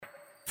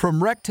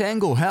From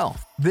Rectangle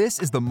Health, this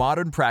is the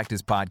Modern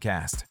Practice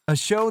Podcast, a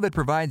show that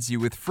provides you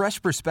with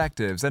fresh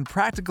perspectives and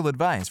practical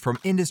advice from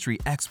industry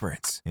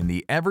experts in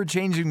the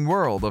ever-changing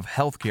world of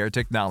healthcare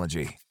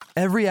technology.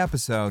 Every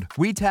episode,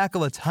 we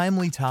tackle a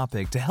timely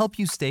topic to help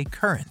you stay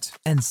current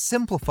and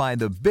simplify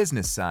the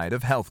business side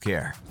of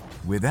healthcare.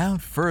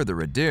 Without further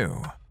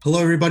ado.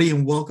 Hello, everybody,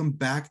 and welcome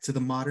back to the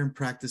Modern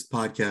Practice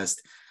Podcast.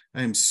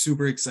 I am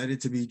super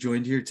excited to be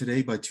joined here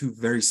today by two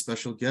very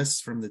special guests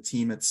from the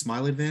team at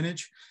Smile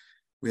Advantage.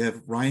 We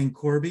have Ryan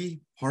Corby,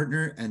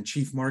 Partner and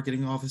Chief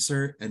Marketing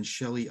Officer, and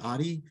Shelly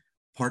Otte,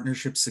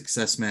 Partnership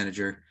Success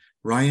Manager.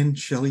 Ryan,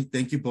 Shelly,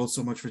 thank you both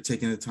so much for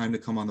taking the time to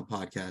come on the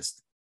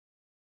podcast.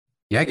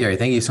 Yeah, Gary,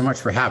 thank you so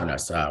much for having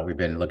us. We've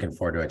been looking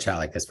forward to a chat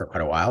like this for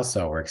quite a while,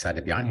 so we're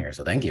excited to be on here.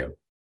 So thank you.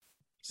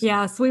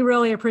 Yes, we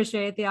really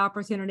appreciate the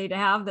opportunity to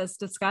have this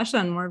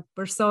discussion.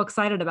 We're so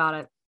excited about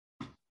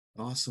it.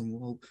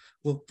 Awesome.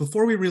 Well,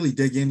 before we really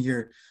dig in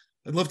here,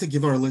 I'd love to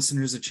give our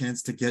listeners a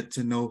chance to get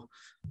to know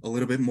a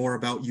little bit more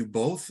about you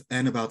both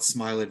and about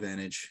Smile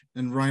Advantage.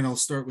 And Ryan, I'll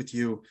start with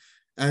you.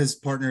 As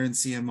partner and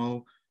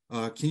CMO,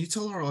 can you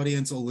tell our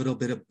audience a little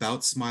bit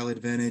about Smile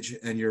Advantage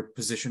and your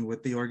position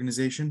with the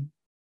organization?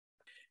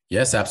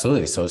 Yes,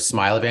 absolutely. So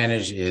Smile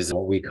Advantage is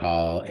what we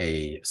call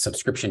a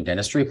subscription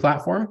dentistry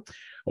platform,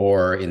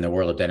 or in the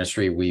world of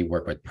dentistry, we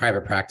work with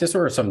private practice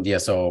or some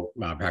DSO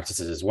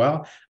practices as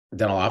well.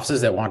 Dental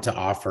offices that want to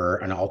offer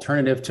an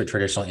alternative to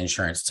traditional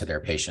insurance to their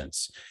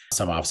patients.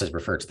 Some offices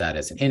refer to that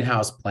as an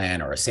in-house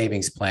plan or a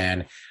savings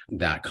plan.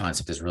 That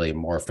concept has really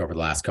morphed over the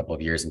last couple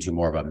of years into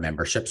more of a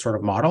membership sort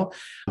of model.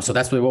 So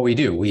that's really what we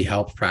do. We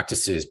help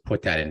practices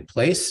put that in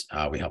place.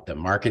 We help them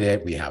market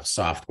it. We have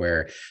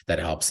software that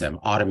helps them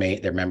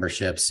automate their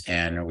memberships.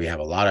 And we have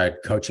a lot of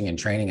coaching and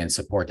training and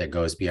support that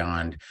goes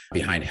behind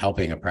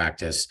helping a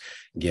practice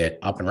get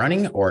up and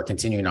running or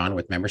continuing on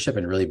with membership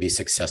and really be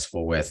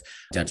successful with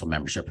dental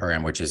membership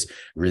program, which is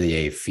really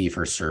a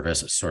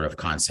fee-for-service sort of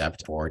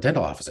concept for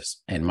dental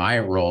offices. And my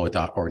role with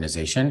the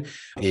organization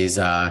is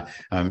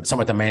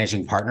somewhat the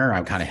managing partner.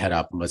 I'm kind of head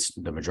up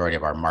the majority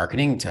of our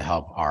marketing to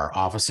help our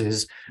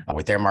offices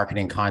with their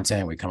marketing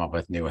content. We come up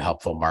with new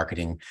helpful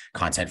marketing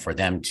content for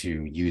them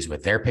to use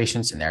with their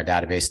patients and their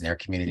database and their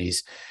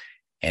communities.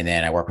 And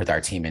then I work with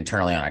our team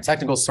internally on our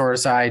technical sort of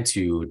side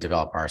to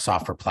develop our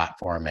software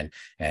platform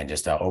and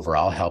just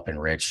overall help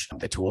enrich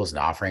the tools and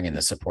offering and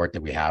the support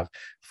that we have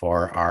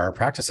for our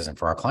practices and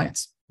for our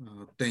clients.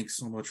 Thanks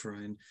so much,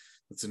 Ryan.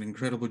 It's an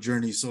incredible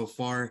journey so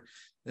far.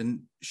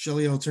 And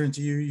Shelly, I'll turn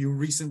to you. You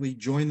recently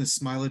joined the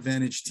Smile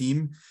Advantage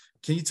team.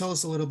 Can you tell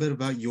us a little bit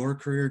about your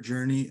career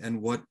journey and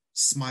what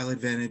Smile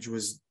Advantage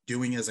was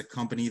doing as a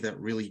company that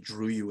really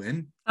drew you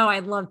in? Oh,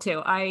 I'd love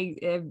to. I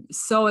am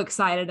so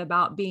excited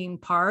about being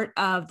part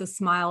of the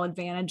Smile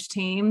Advantage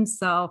team.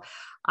 So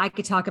I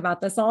could talk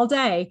about this all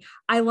day.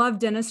 I love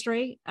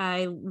dentistry.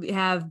 I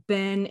have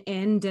been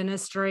in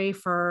dentistry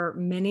for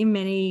many,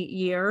 many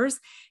years.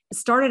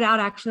 Started out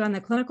actually on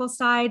the clinical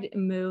side,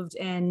 moved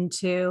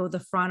into the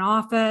front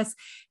office.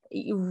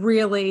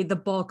 Really, the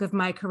bulk of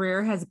my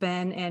career has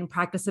been in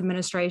practice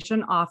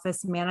administration,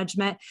 office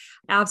management.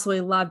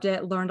 Absolutely loved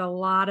it. Learned a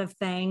lot of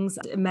things,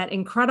 met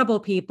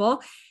incredible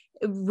people.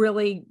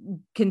 Really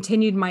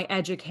continued my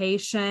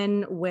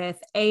education with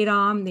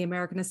ADOM, the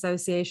American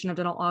Association of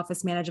Dental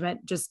Office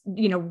Management, just,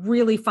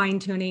 really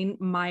fine-tuning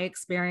my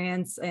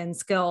experience and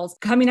skills,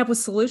 coming up with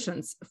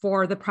solutions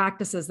for the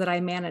practices that I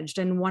managed.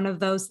 And one of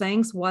those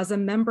things was a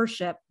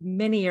membership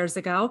many years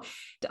ago.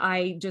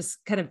 I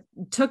just kind of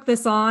took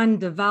this on,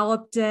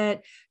 developed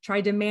it,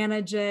 tried to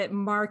manage it,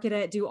 market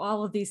it, do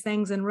all of these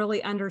things, and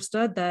really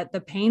understood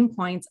the pain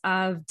points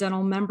of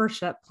dental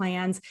membership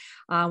plans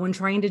when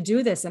trying to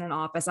do this in an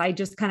office. I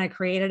just kind of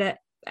created it,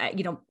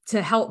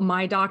 to help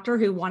my doctor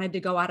who wanted to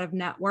go out of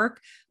network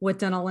with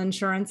dental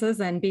insurances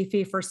and be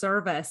fee for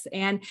service.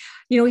 And,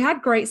 we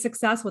had great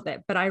success with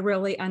it, but I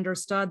really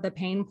understood the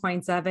pain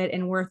points of it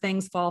and where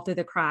things fall through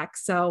the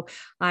cracks. So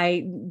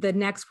the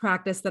next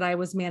practice that I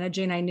was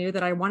managing, I knew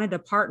that I wanted to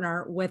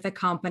partner with a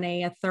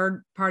company, a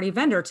third party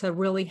vendor, to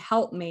really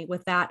help me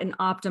with that and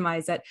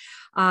optimize it.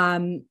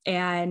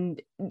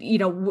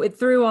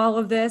 Through all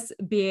of this,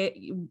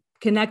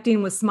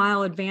 connecting with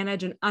Smile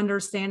Advantage and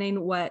understanding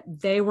what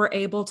they were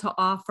able to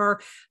offer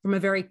from a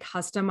very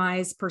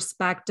customized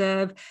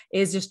perspective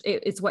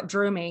it's what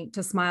drew me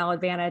to Smile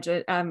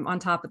Advantage, on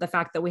top of the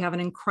fact that we have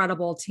an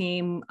incredible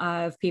team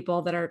of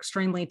people that are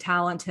extremely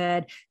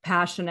talented,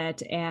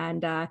 passionate,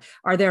 and are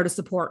there to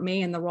support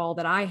me in the role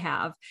that I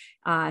have.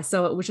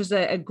 So it was just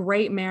a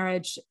great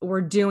marriage.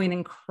 We're doing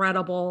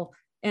incredible,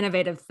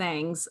 innovative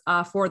things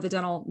for the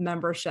dental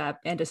membership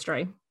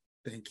industry.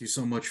 Thank you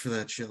so much for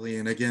that, Shelly.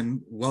 And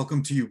again,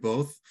 welcome to you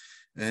both.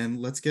 And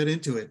let's get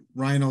into it.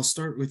 Ryan, I'll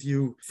start with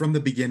you from the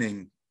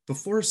beginning.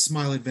 Before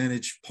Smile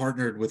Advantage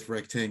partnered with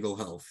Rectangle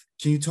Health,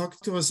 can you talk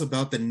to us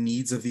about the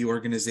needs of the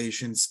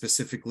organization?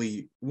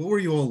 Specifically, what were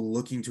you all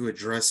looking to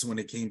address when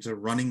it came to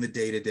running the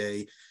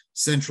day-to-day,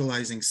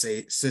 centralizing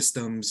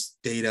systems,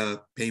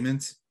 data,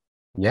 payments?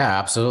 Yeah,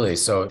 absolutely.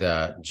 So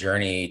the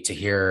journey to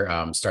here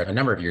started a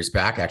number of years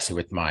back, actually,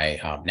 with my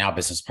now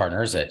business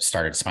partners that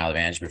started Smile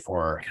Advantage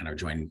before I kind of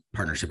joined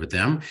partnership with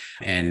them,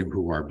 and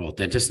who are both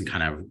dentists and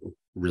kind of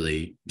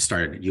really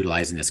started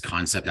utilizing this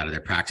concept out of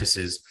their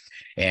practices.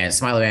 And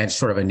Smile Advantage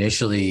sort of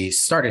initially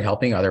started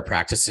helping other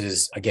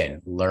practices,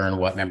 again, learn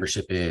what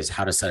membership is,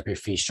 how to set up your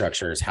fee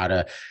structures, how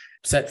to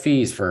set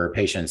fees for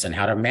patients, and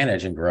how to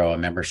manage and grow a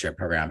membership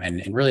program.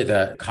 And really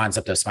the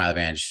concept of Smile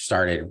Advantage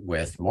started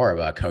with more of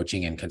a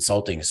coaching and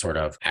consulting sort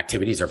of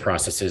activities or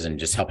processes, and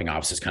just helping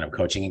offices kind of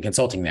coaching and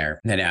consulting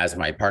there. And then as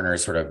my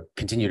partners sort of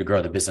continue to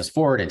grow the business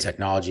forward and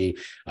technology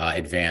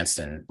advanced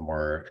and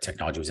more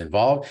technology was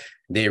involved,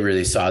 they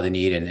really saw the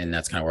need. And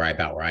that's kind of where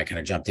I kind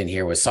of jumped in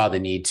here, was saw the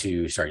need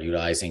to start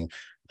utilizing,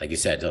 like you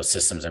said, those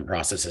systems and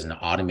processes and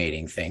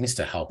automating things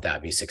to help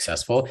that be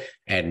successful.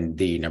 And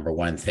the number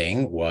one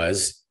thing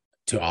was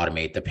to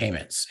automate the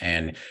payments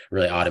and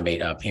really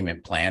automate a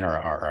payment plan or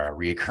a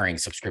recurring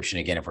subscription.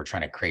 Again, if we're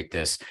trying to create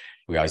this,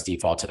 we always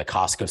default to the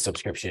Costco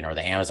subscription or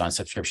the Amazon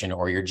subscription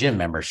or your gym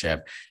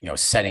membership,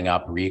 setting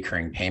up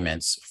recurring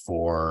payments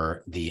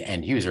for the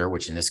end user,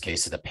 which in this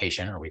case is the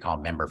patient, or we call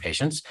them member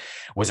patients,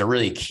 was a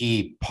really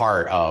key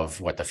part of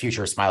what the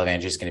future of Smile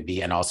Advantage is going to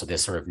be. And also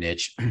this sort of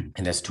niche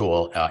in this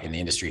tool in the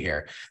industry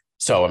here.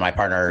 So when my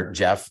partner,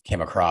 Jeff,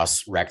 came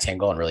across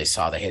Rectangle and really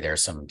saw that, hey,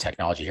 there's some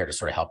technology here to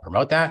sort of help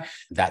promote that,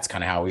 that's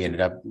kind of how we ended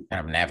up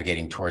kind of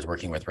navigating towards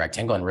working with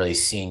Rectangle and really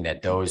seeing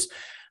that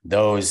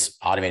those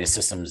automated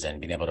systems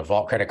and being able to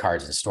vault credit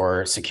cards and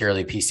store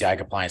securely PCI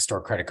compliant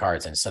store credit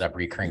cards and set up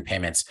recurring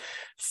payments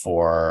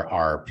for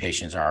our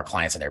patients or our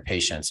clients and their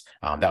patients,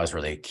 that was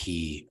really a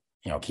key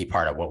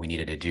part of what we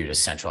needed to do to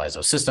centralize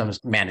those systems,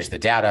 manage the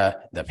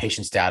data, the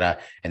patient's data.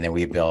 And then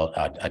we built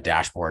a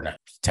dashboard and a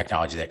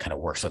technology that kind of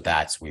works with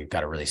that. So we've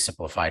got a really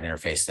simplified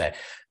interface that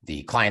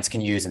the clients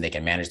can use and they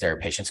can manage their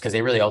patients, because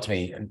they really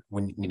ultimately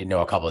need to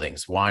know a couple of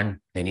things.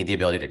 One, they need the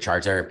ability to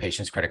charge their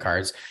patients credit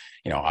cards,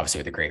 obviously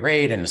with a great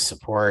rate and the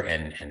support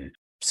and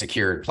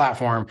secured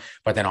platform,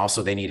 but then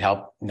also they need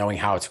help knowing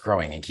how it's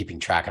growing and keeping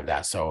track of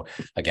that. So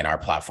again, our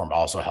platform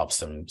also helps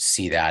them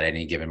see that at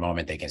any given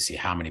moment. They can see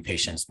how many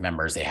patients,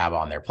 members they have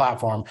on their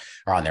platform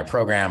or on their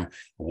program,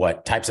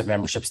 what types of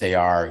memberships they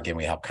are. Again,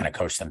 we help kind of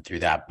coach them through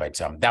that. But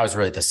that was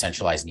really the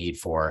centralized need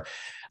for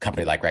a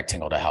company like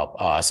Rectangle to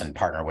help us and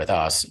partner with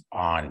us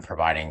on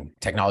providing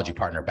technology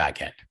partner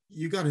backend.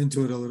 You got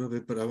into it a little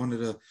bit, but I wanted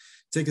to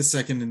take a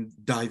second and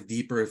dive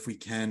deeper if we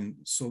can.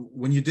 So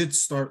when you did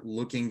start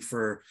looking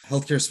for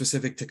healthcare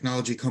specific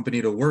technology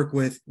company to work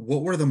with,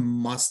 what were the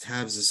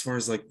must-haves as far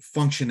as like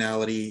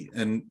functionality?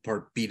 And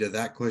part B to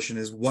that question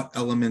is, what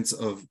elements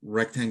of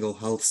Rectangle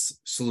Health's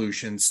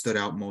solution stood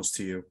out most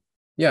to you?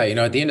 Yeah,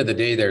 at the end of the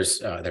day, there's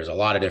a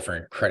lot of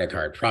different credit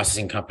card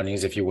processing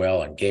companies, if you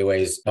will, and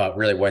gateways. But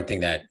really, one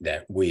thing that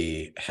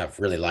we have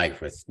really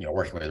liked with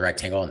working with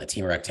Rectangle and the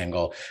team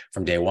Rectangle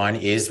from day one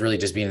is really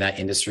just being that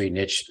industry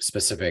niche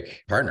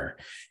specific partner,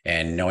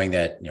 and knowing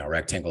that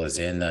Rectangle is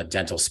in the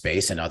dental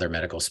space and other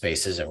medical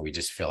spaces, and we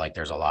just feel like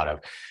there's a lot of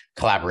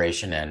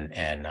collaboration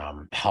and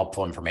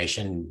helpful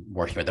information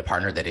working with a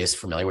partner that is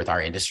familiar with our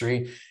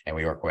industry. And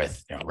we work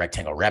with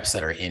Rectangle reps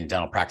that are in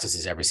dental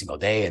practices every single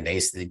day, and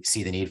they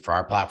see the need for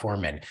our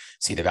platform and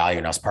see the value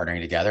in us partnering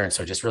together. And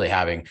so just really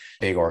having a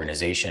big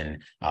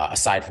organization,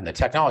 aside from the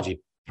technology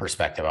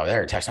perspective of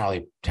there,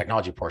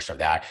 technology portion of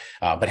that,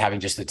 but having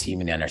just the team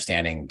and the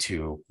understanding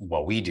to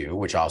what we do,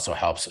 which also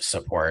helps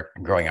support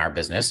growing our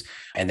business.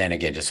 And then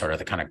again, just sort of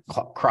the kind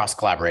of cross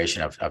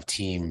collaboration of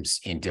teams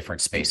in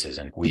different spaces.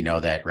 And we know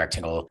that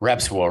Rectangle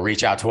reps will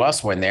reach out to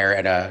us when they're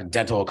at a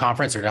dental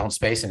conference or dental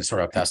space and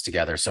sort of us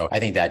together. So I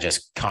think that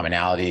just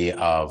commonality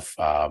of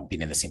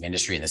being in the same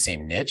industry and the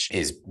same niche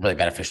is really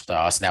beneficial to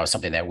us. And that was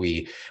something that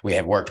we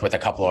have worked with a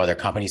couple of other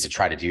companies to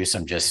try to do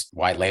some just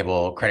white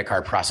label credit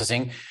card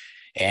processing.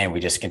 And we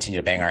just continue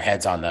to bang our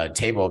heads on the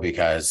table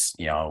because,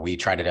 we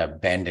tried to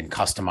bend and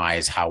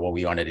customize what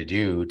we wanted to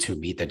do to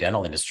meet the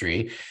dental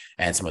industry.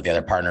 And some of the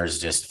other partners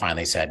just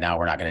finally said, no,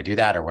 we're not going to do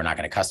that, or we're not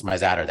going to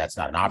customize that, or that's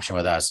not an option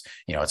with us.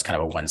 It's kind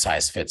of a one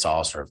size fits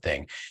all sort of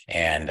thing.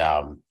 And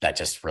that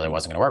just really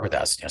wasn't going to work with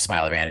us.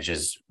 Smile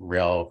Advantage's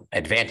real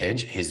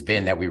advantage has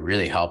been that we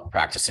really help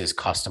practices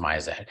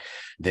customize that.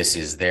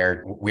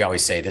 We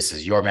always say, this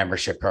is your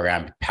membership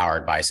program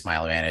powered by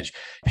Smile Advantage,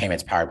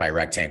 payments powered by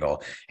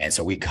Rectangle. And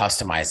so we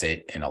customize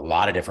it in a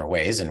lot of different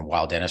ways. And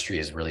while dentistry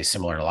is really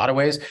similar in a lot of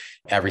ways,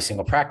 every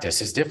single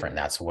practice is different.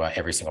 That's what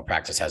every single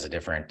practice has a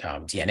different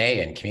DNA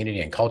and community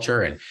and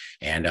culture,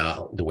 and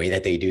the way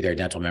that they do their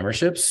dental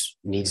memberships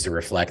needs to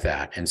reflect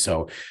that. And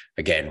so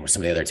again, with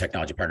some of the other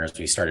technology partners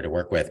we started to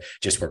work with,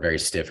 just were very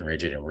stiff and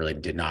rigid and really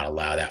did not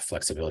allow that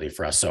flexibility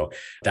for us. So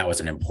that was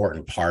an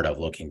important part of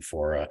looking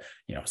for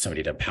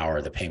somebody to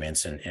power the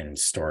payments and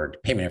store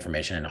payment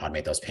information and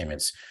automate those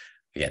payments.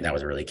 Again, that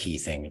was a really key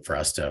thing for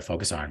us to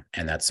focus on.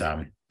 And that's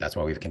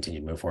why we've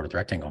continued to move forward with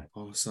Rectangle.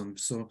 Awesome.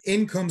 So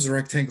in comes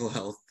Rectangle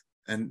Health.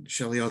 And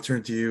Shelly, I'll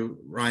turn to you.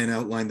 Ryan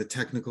outlined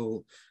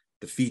the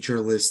feature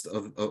list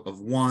of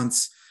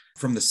wants.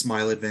 from the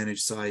Smile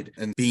Advantage side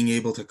and being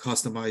able to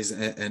customize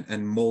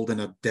and mold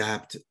and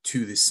adapt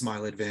to the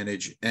Smile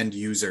Advantage end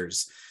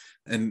users.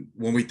 And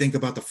when we think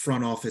about the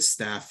front office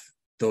staff,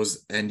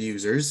 those end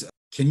users,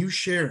 can you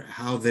share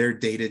how their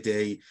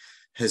day-to-day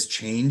has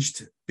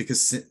changed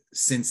because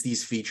since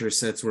these feature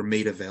sets were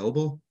made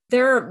available?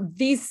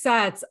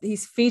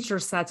 These feature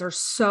sets are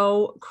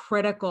so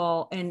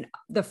critical, and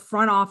the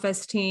front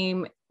office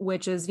team,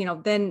 which is,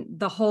 then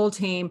the whole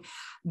team,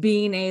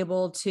 being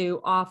able to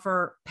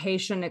offer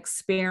patient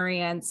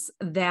experience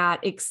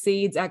that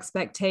exceeds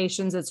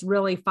expectations. It's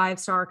really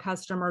 5-star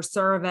customer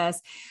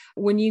service.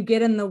 When you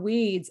get in the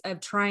weeds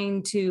of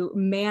trying to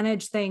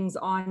manage things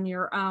on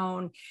your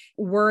own,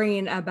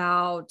 worrying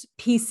about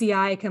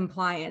PCI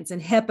compliance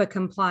and HIPAA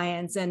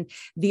compliance and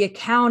the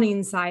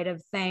accounting side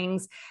of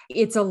things,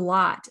 it's a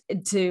lot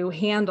to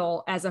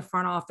handle as a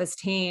front office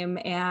team.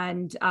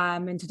 And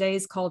in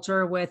today's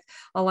culture, with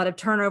a lot of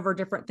turnover,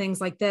 different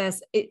things like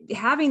this,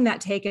 having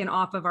that taken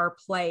off of our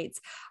plates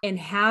and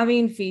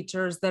having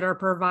features that are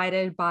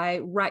provided by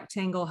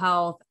Rectangle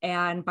Health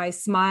and by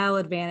Smile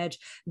Advantage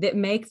that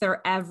make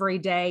their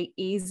everyday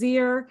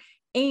easier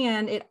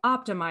and it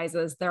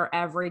optimizes their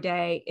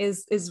everyday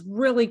is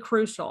really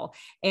crucial.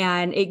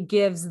 And it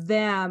gives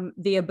them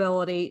the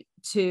ability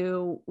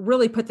to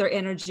really put their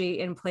energy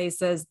in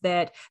places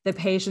that the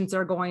patients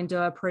are going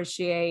to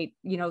appreciate,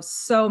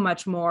 so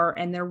much more.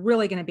 And they're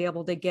really going to be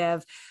able to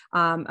give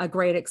a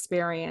great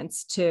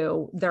experience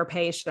to their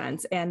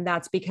patients. And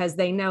that's because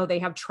they know they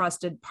have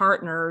trusted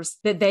partners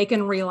that they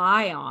can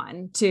rely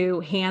on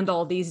to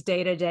handle these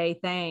day-to-day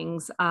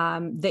things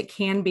that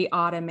can be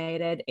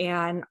automated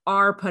and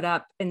are put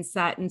up and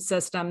set in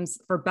systems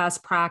for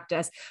best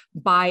practice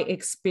by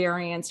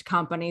experienced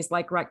companies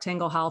like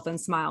Rectangle Health and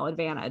Smile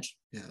Advantage.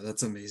 Yeah,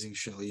 that's amazing,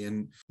 Shelly.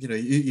 And,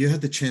 you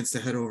had the chance to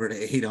head over to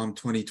ADOM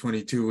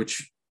 2022,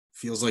 which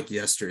feels like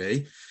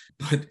yesterday,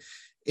 but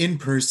in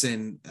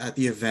person at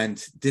the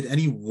event, did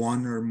any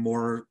one or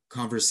more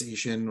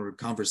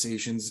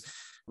conversations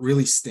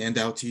really stand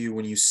out to you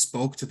when you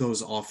spoke to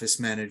those office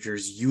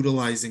managers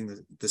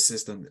utilizing the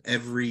system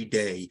every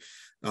day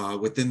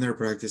within their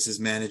practices,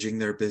 managing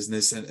their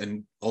business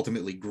and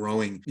ultimately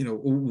growing?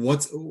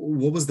 What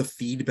was the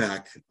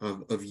feedback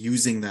of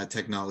using that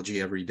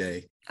technology every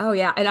day? Oh,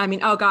 yeah. And I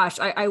mean, oh gosh,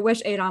 I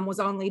wish ADOM was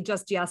only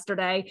just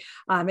yesterday.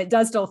 It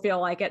does still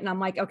feel like it. And I'm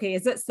like, okay,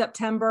 is it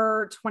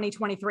September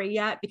 2023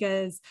 yet?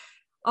 Because,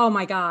 oh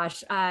my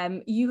gosh,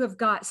 you have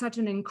got such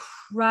an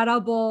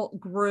incredible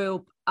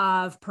group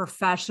of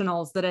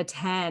professionals that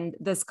attend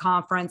this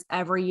conference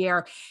every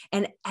year.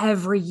 And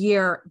every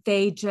year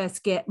they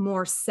just get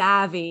more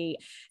savvy,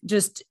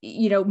 just,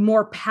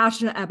 more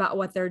passionate about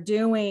what they're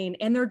doing.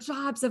 And their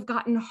jobs have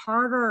gotten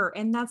harder.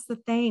 And that's the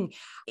thing,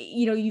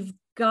 you've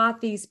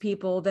got these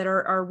people that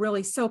are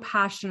really so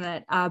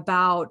passionate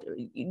about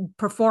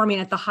performing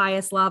at the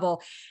highest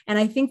level. And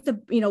I think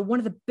one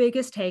of the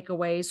biggest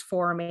takeaways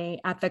for me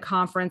at the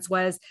conference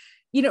was,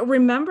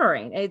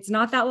 remembering it's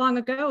not that long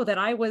ago that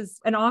I was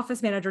an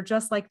office manager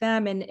just like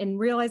them and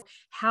realized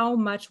how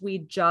much we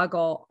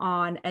juggle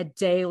on a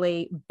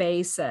daily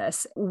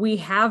basis. We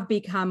have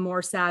become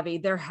more savvy.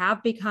 There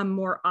have become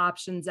more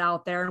options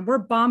out there, and we're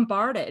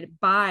bombarded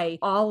by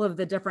all of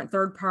the different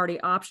third-party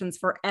options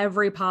for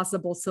every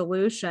possible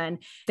solution.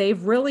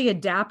 They've really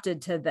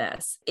adapted to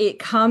this. It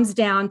comes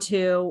down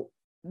to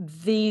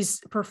these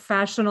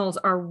professionals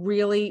are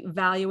really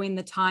valuing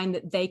the time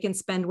that they can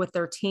spend with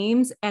their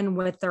teams and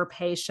with their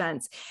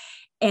patients.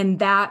 And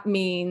that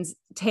means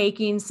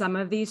taking some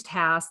of these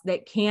tasks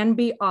that can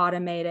be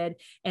automated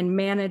and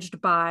managed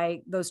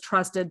by those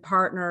trusted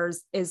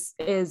partners is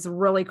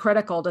really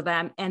critical to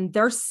them. And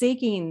they're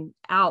seeking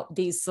out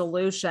these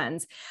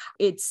solutions.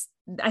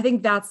 I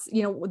think that's,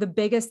 the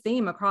biggest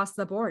theme across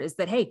the board is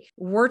that, hey,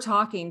 we're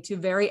talking to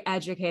very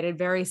educated,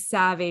 very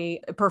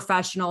savvy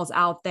professionals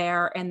out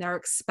there, and they're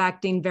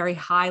expecting very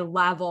high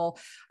level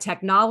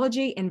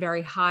technology and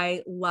very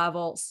high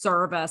level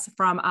service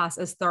from us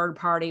as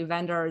third-party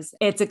vendors.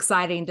 It's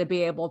exciting to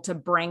be able to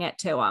bring it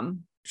to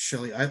them.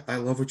 Shelly, I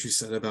love what you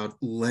said about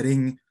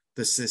letting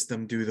the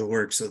system do the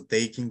work so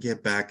they can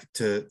get back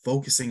to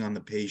focusing on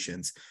the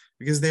patients,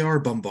 because they are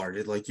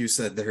bombarded. Like you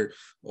said, they're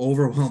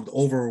overwhelmed,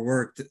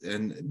 overworked,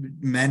 and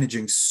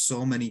managing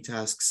so many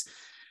tasks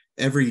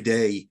every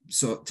day.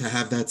 So to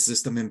have that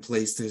system in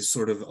place to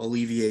sort of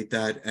alleviate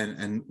that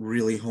and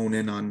really hone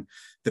in on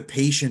the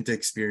patient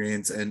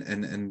experience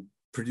and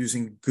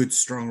producing good,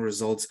 strong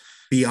results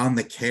beyond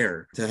the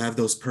care, to have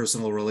those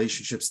personal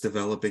relationships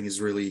developing is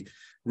really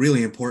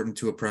important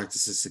to a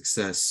practice's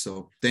success.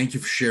 So thank you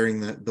for sharing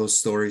those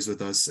stories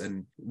with us.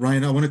 And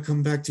Ryan, I want to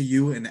come back to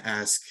you and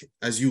ask,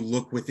 as you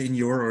look within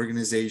your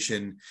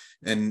organization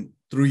and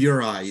through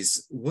your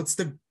eyes, what's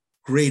the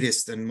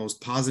greatest and most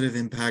positive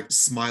impact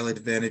Smile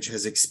Advantage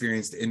has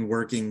experienced in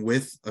working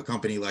with a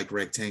company like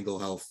Rectangle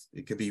Health?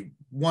 It could be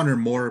one or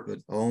more, but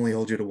I'll only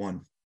hold you to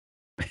one.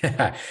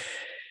 It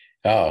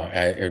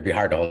would be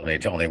hard to hold me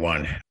to only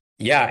one.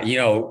 Yeah,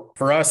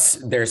 for us,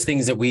 there's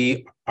things that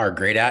we are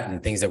great at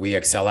and things that we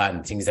excel at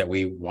and things that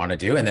we want to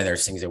do. And then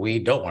there's things that we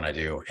don't want to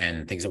do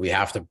and things that we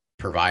have to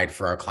provide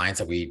for our clients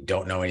that we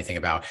don't know anything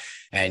about.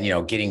 And,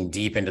 getting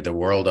deep into the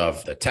world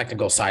of the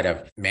technical side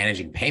of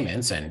managing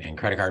payments and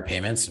credit card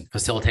payments and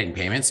facilitating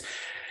payments,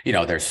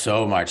 there's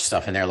so much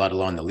stuff in there, let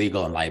alone the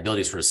legal and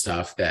liabilities for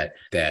stuff that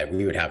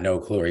we would have no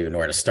clue or even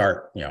where to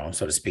start,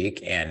 so to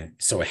speak. And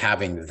so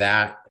having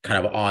that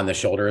kind of on the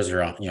shoulders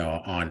or,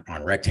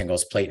 on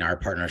Rectangle's plate in our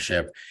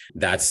partnership,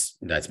 that's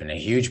been a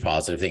huge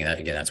positive thing.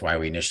 And that's why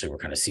we initially were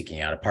kind of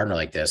seeking out a partner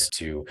like this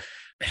to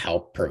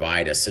help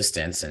provide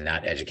assistance and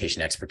that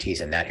education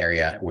expertise in that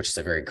area, which is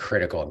a very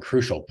critical and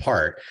crucial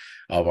part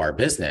of our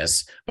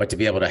business. But to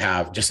be able to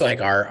have, just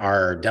like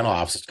our dental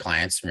office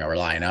clients,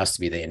 rely on us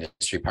to be the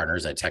industry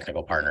partners and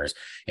technical partners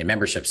in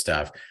membership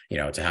stuff,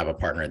 to have a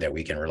partner that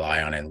we can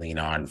rely on and lean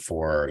on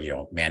for,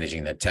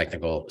 managing the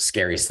technical,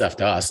 scary stuff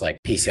to us,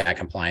 like PCI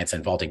compliance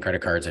and vaulting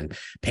credit cards and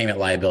payment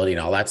liability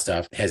and all that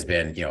stuff has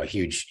been, a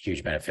huge,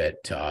 huge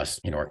benefit to us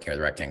in working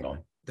with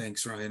Rectangle.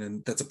 Thanks, Ryan.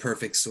 And that's a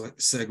perfect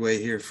segue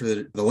here for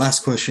the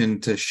last question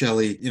to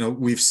Shelly.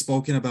 We've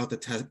spoken about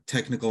the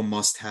technical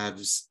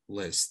must-haves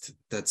list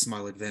that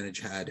Smile Advantage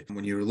had.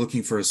 When you were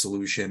looking for a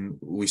solution,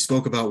 we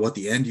spoke about what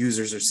the end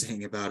users are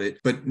saying about it,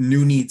 but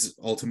new needs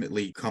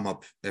ultimately come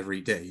up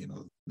every day.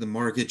 The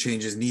market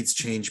changes, needs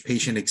change,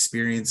 patient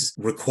experience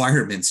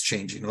requirements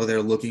change.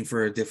 They're looking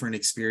for a different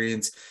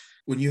experience.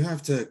 When you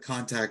have to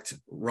contact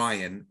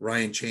Ryan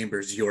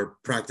Chambers, your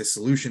practice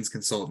solutions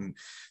consultant,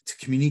 to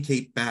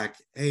communicate back,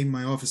 hey,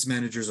 my office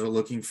managers are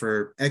looking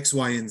for X,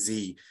 Y, and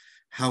Z.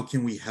 How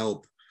can we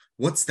help?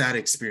 What's that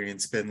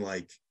experience been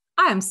like?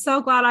 I'm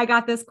so glad I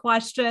got this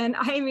question.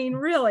 I mean,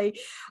 really,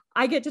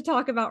 I get to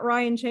talk about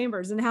Ryan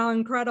Chambers and how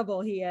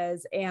incredible he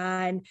is.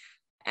 And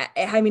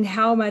I mean,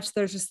 how much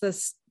there's just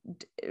this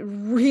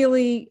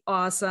really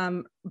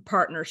awesome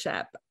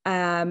partnership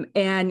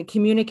and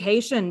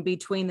communication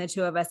between the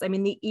two of us. I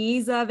mean, the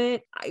ease of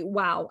it,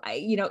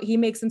 he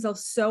makes himself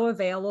so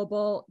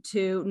available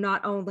to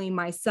not only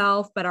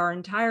myself, but our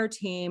entire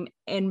team.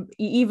 And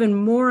even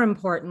more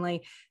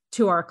importantly,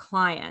 to our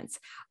clients.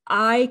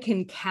 I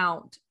can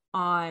count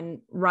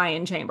on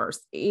Ryan Chambers.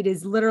 It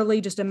is literally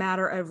just a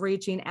matter of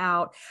reaching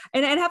out.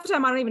 And half the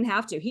time I don't even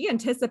have to. He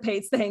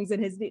anticipates things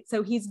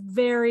so he's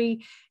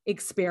very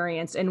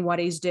experienced in what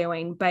he's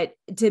doing. But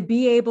to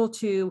be able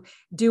to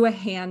do a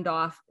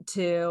handoff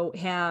to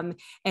him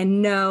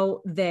and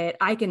know that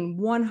I can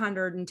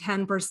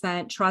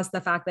 110% trust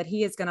the fact that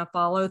he is going to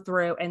follow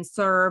through and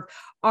serve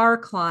our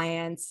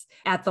clients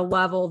at the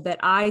level that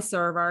I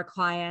serve our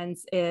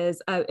clients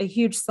is a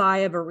huge sigh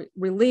of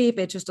relief.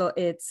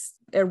 It's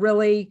a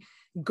really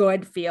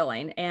good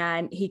feeling.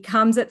 And he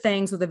comes at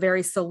things with a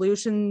very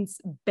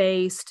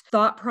solutions-based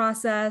thought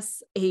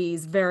process.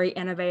 He's very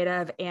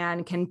innovative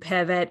and can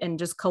pivot and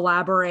just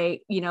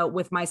collaborate,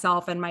 with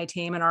myself and my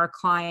team and our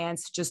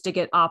clients just to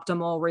get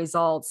optimal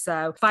results.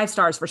 So 5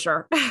 stars for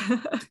sure.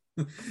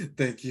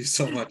 Thank you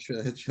so much,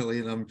 Shelly.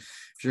 And I'm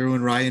sure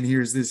when Ryan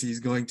hears this, he's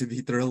going to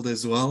be thrilled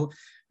as well.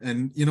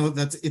 And,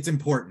 it's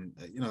important,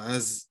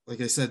 as,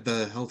 like I said,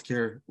 the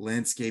healthcare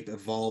landscape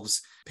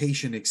evolves,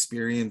 patient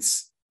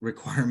experience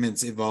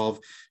requirements evolve.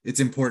 It's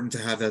important to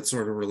have that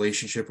sort of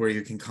relationship where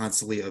you can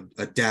constantly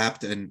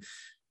adapt and,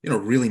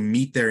 really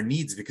meet their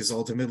needs, because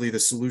ultimately the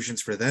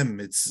solutions for them,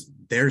 it's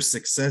their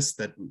success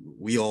that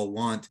we all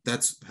want.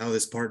 That's how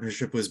this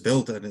partnership was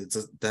built. And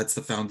that's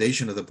the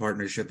foundation of the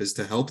partnership, is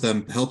to help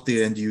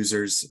the end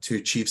users to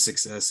achieve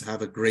success,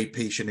 have a great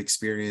patient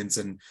experience,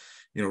 and,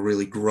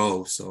 really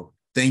grow. So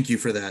thank you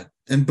for that.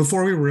 And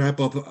before we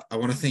wrap up, I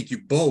want to thank you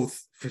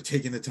both for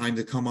taking the time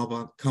to come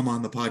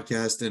on the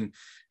podcast and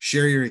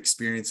share your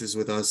experiences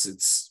with us.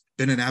 It's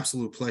been an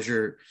absolute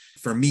pleasure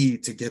for me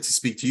to get to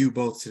speak to you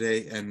both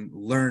today and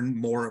learn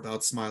more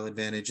about Smile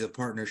Advantage, the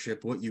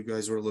partnership, what you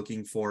guys were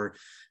looking for,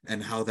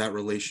 and how that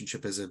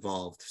relationship has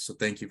evolved. So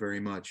thank you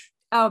very much.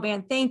 Oh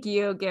man, thank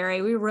you,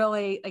 Gary. We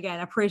really, again,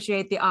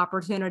 appreciate the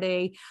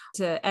opportunity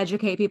to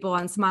educate people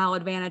on Smile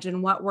Advantage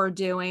and what we're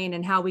doing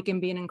and how we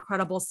can be an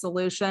incredible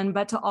solution,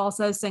 but to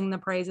also sing the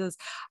praises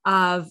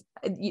of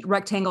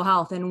Rectangle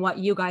Health and what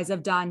you guys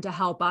have done to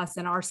help us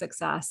in our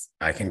success.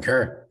 I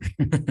concur.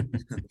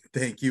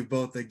 Thank you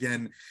both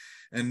again.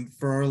 And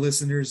for our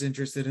listeners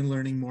interested in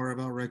learning more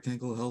about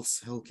Rectangle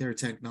Health's healthcare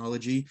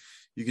technology,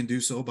 you can do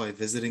so by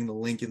visiting the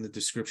link in the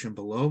description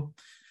below.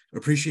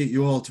 Appreciate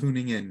you all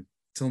tuning in.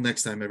 Till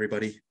next time,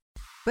 everybody.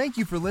 Thank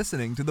you for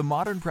listening to the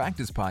Modern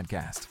Practice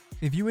Podcast.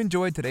 If you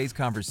enjoyed today's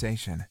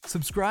conversation,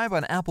 subscribe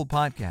on Apple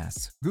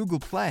Podcasts, Google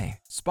Play,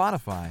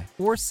 Spotify,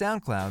 or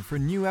SoundCloud for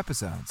new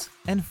episodes.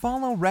 And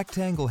follow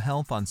Rectangle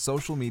Health on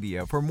social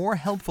media for more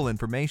helpful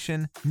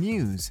information,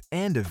 news,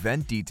 and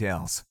event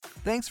details.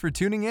 Thanks for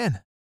tuning in.